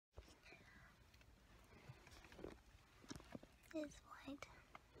is white.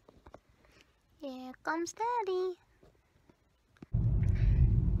 Here comes Daddy.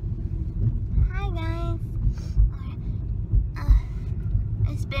 Hi guys.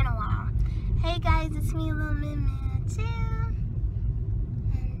 It's been a while. Hey guys, it's me, Little Min too.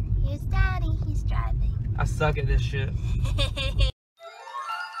 And here's Daddy. He's driving. I suck at this shit.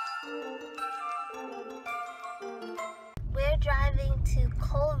 We're driving to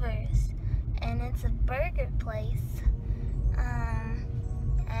Culver's, and it's a burger place.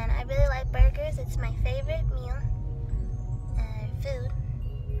 And I really like burgers. It's my favorite meal, food.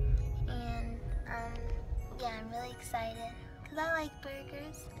 And yeah, I'm really excited because I like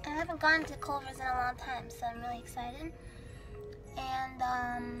burgers. I haven't gone to Culver's in a long time, so I'm really excited. And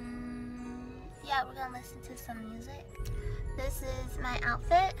yeah, we're gonna listen to some music. This is my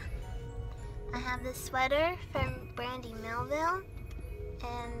outfit. I have this sweater from Brandy Melville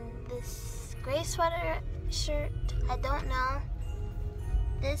and this gray sweater shirt, I don't know.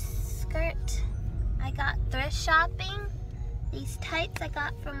 This skirt I got thrift shopping. These tights I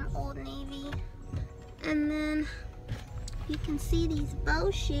got from Old Navy. And then you can see these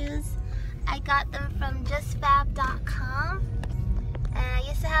bow shoes. I got them from justfab.com. And I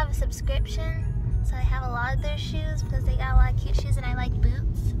used to have a subscription, so I have a lot of their shoes because they got a lot of cute shoes and I like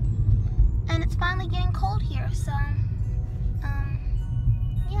boots. And it's finally getting cold here, so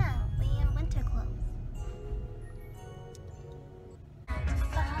yeah, we in winter clothes.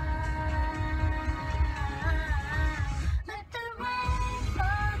 Let the rain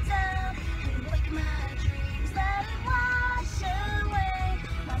fall down and wake my dreams. Let it wash away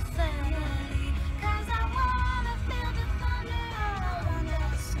my sanity. 'Cause I wanna feel the thunder, I wanna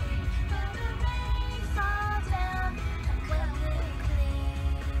scream. Let the rain fall down and well we're clean.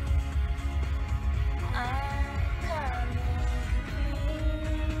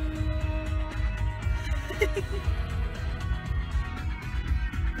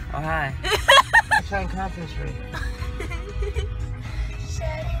 Oh, hi. I'm trying to concentrate.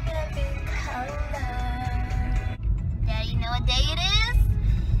 Shedding every color. Daddy, you know what day it is?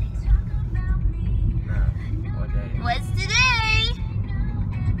 No. What day? What's today?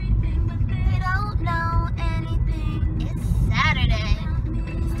 We don't know anything. It's Saturday.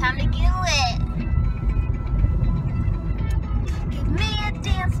 It's time to get lit. Give me a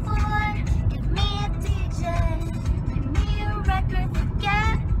dance floor. Give me a DJ. Give me a record.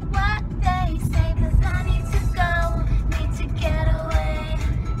 Forget what they say. 'Cause I need to go. Need to get away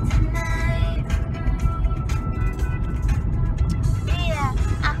tonight. Yeah,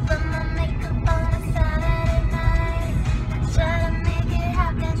 I put my makeup on a Saturday night. Try to make it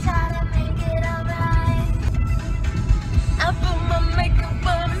happen. Try to make it alright. I put my makeup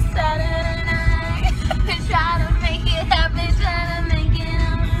on a Saturday night. Try to make it happen. Try to make it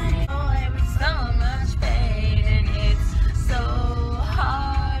alright. Oh, there's so much pain and it's so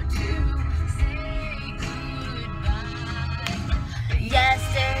hard to say goodbye. But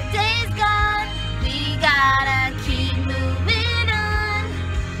yesterday's gone. We gotta keep moving on.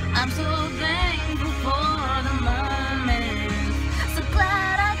 I'm so thankful for the moment. So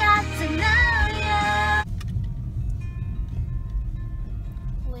glad I got to know you.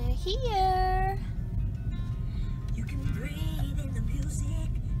 We're here. You can breathe in the music.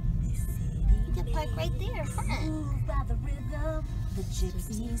 This city You can park right there in front. moved by the rhythm the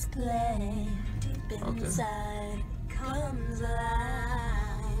gypsies play. Deep Okay. inside comes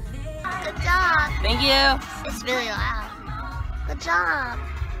alive. Good job. Thank you. It's really loud. Good job.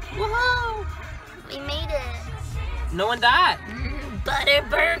 Woohoo! We made it. No one died. Butter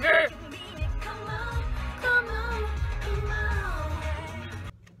burger. Come on, come on, come on.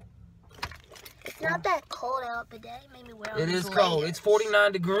 It's not that cold out, but Daddy made me wear all It these is cold. layers. It's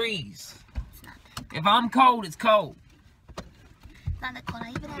 49 degrees. It's not that If I'm cold, it's cold. Not that cold. I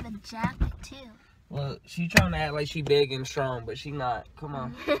even have a jacket too. Well, she trying to act like she big and strong, but she not. Come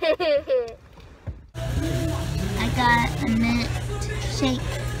on. I got a mint shake.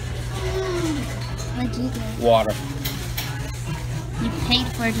 What'd you get? Water. You paid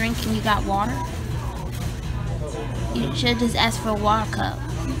for a drink and you got water? You should just ask for a water cup.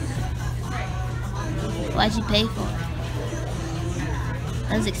 Why'd you pay for it?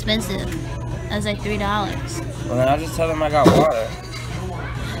 That was expensive. That was like $3. Well, then I'll just tell them I got water.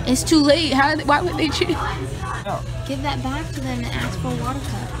 It's too late. Why would they choose? No. Give that back to them and ask for a water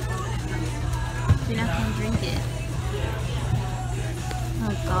cup. You're not gonna drink it.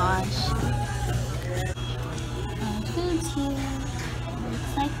 Oh gosh. Food's here.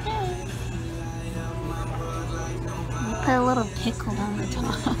 Looks like this. They put a little pickle on the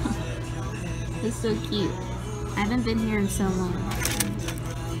top. It's so cute. I haven't been here in so long.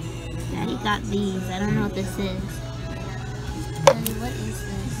 Daddy got these. I don't know what this is. Daddy, what is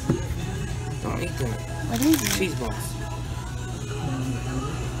this? Don't eat them. What is it? Cheese balls.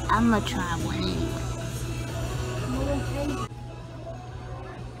 I'm gonna try one anyway.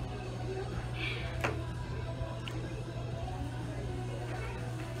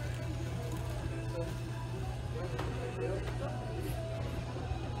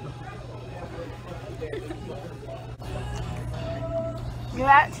 They're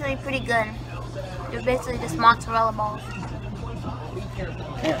actually pretty good. They're basically just mozzarella balls.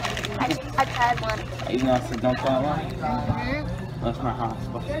 I tried one. Even though I said don't try one? Mm-hmm. That's not how it's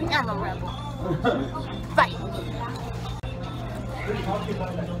supposed to be. I'm a rebel. Fight me.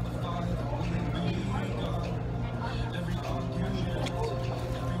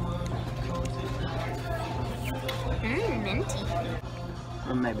 Minty.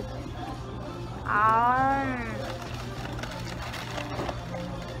 Or maybe.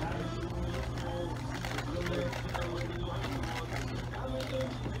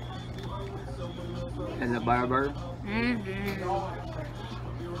 And the butter burger?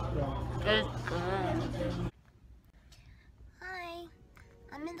 It's good. Hi.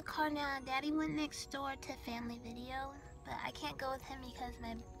 I'm in the car now. Daddy went next door to family video, but I can't go with him because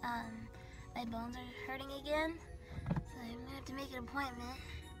my bones are hurting again. So I'm gonna have to make an appointment.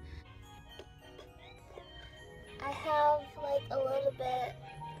 I have like a little bit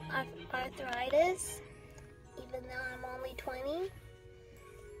of arthritis, even though I'm only 20.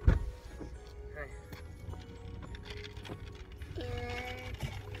 And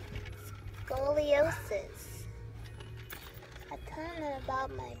scoliosis. A ton about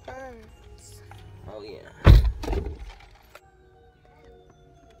my bones. Oh yeah.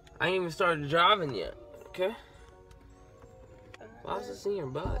 I ain't even started driving yet, okay? Why is this in your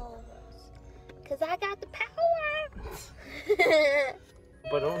butt? Cause I got the power.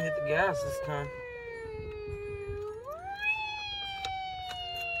 But don't hit the gas this time.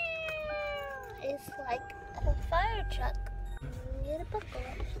 It's like a fire truck. Get a buckle.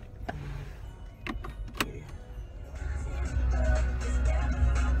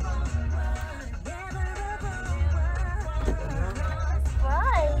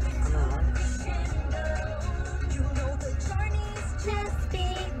 Right. Just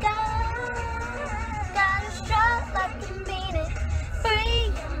begun. Gotta strut like you mean it. Free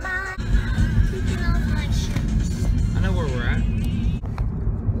your mind. Taking off my shoes. I know where we're at.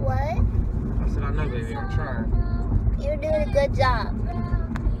 What? I said I know, baby. I'm trying. You're doing a good job.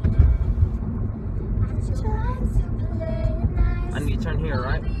 I need to turn here,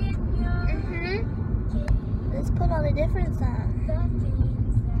 right? Let's put on a different song.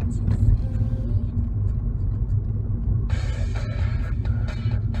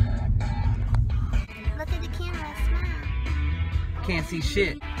 Look at the camera, smile. Can't see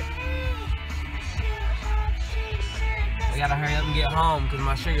shit. I gotta hurry up and get home because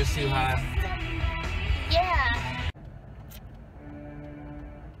my sugar's too high. Yeah.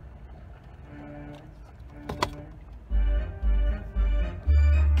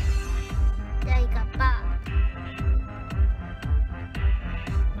 There you go, Bob.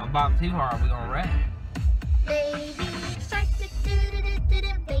 If I bop too hard, we gonna wreck. Baby shark,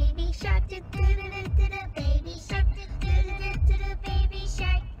 do-do-do-do-do-do, baby shark, do-do-do-do-do-do, baby shark, do-do-do-do-do-do, baby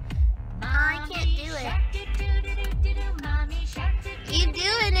shark. I can't do it. You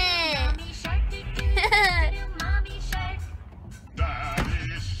doing it?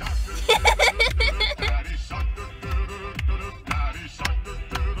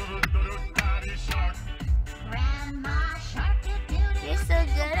 You're so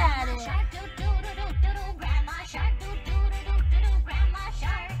good at it.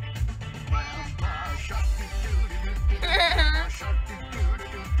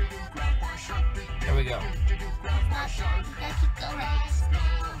 Here we go. Let's go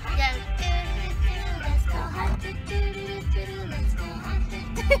hunt.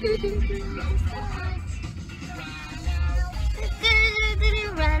 Let's go hunt.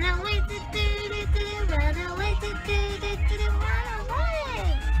 Run away, run away, run away.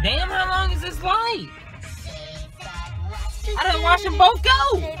 Damn, how long is this light? I done watch them both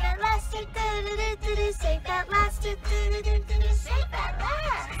go. Safe at last, safe at last, safe at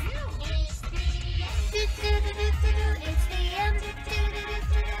last.